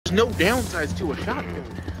no downsides to a shotgun.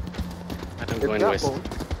 I'm going west.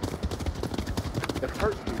 It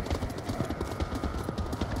hurts me.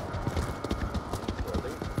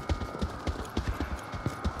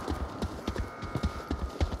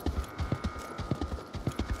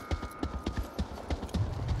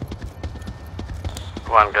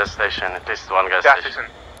 One gas station, at least one gas station.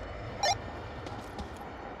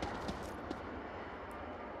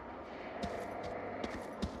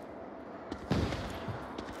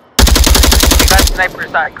 We got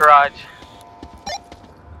snipers at garage.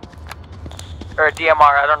 Or a DMR,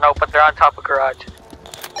 I don't know, but they're on top of garage.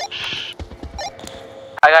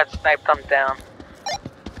 I got sniped, I'm down.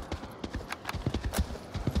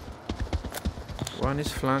 One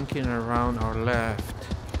is flanking around our left.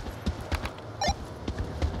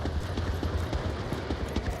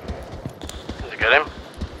 Did you get him?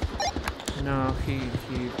 No, he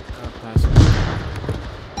passed me.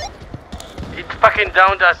 He fucking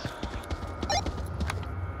downed us.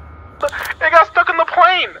 It got stuck in the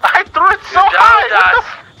plane! I threw it so Downed high! us,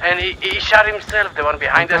 and he shot himself. The one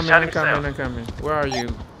behind us shot himself. I'm coming. Where are you,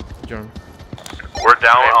 John? We're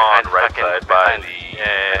down on right fucking side by behind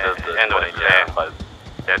the end of the tail.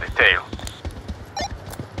 Yeah, the tail.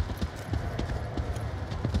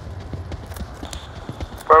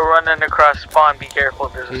 We're running across spawn, be careful,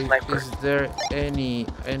 there's a sniper. Is there any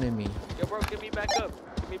enemy? Yo, bro, get me back up.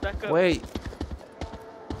 Get me back up. Wait.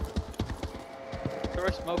 Throw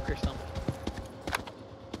a smoke or something.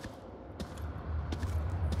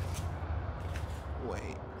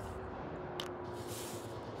 Wait.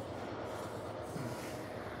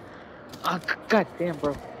 Oh, god damn,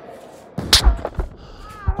 bro.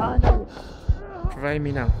 Revive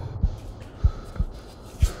me now.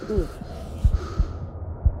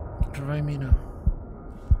 Revive me now.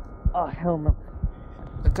 Oh, hell no.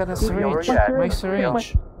 I got a syringe. My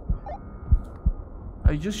syringe.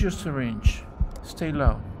 I use your syringe. Stay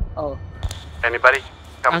low. Oh. Anybody?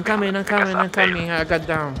 I'm coming. I got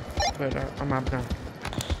down. But I'm up now.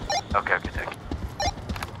 Okay, thank you.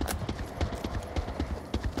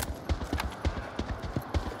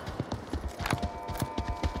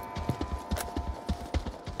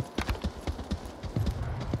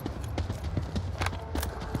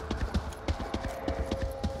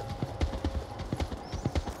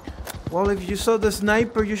 Well, if you saw the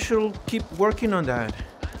sniper, you should keep working on that.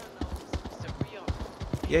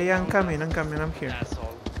 Yeah, I'm coming. I'm here.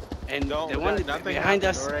 And No, the one nothing behind happened,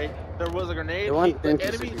 us. alright? There was a grenade. The one The thing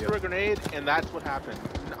enemy is threw a grenade, and that's what happened.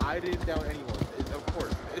 I didn't down anyone. Of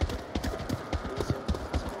course.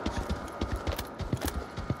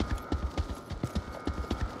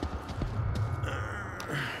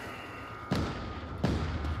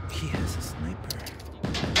 He has a sniper.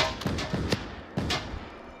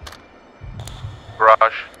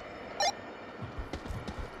 garage.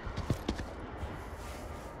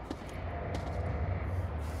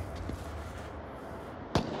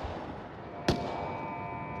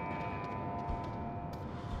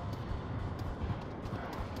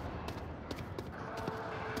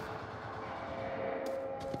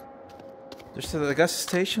 There's the gas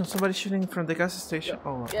station. Somebody shooting from the gas station. Yeah.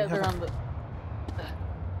 Oh, Yeah, they're on the.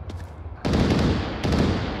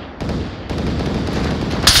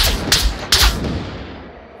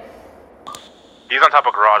 He's on top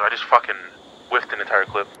of garage. I just fucking whiffed an entire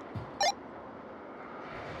clip.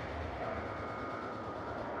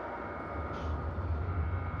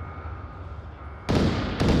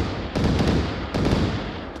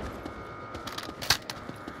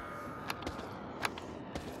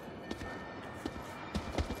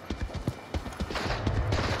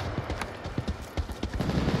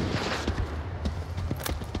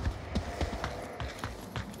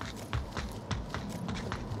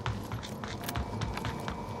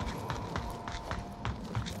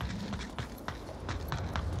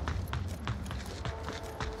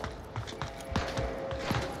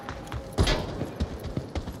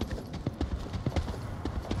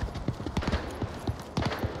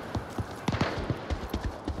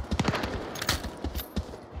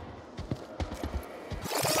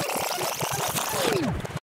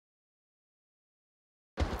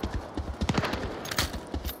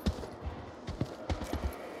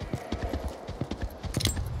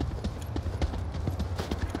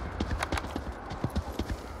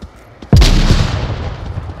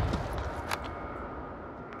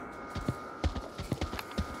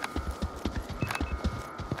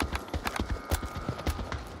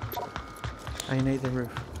 I need the roof.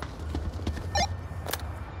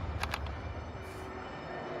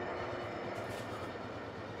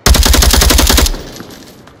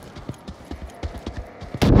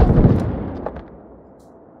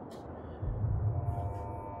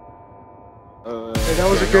 Hey, that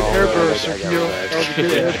was a good airburst, SURQUILLO. That was a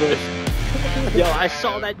good airburst. Yo, I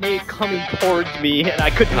saw that nade coming towards me, and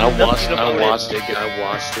I couldn't do nothing about it. I watched it.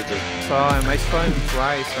 So I saw him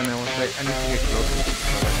twice, and I was like, I need to get closer.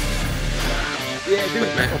 Yeah,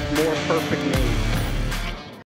 dude, a more perfect nade.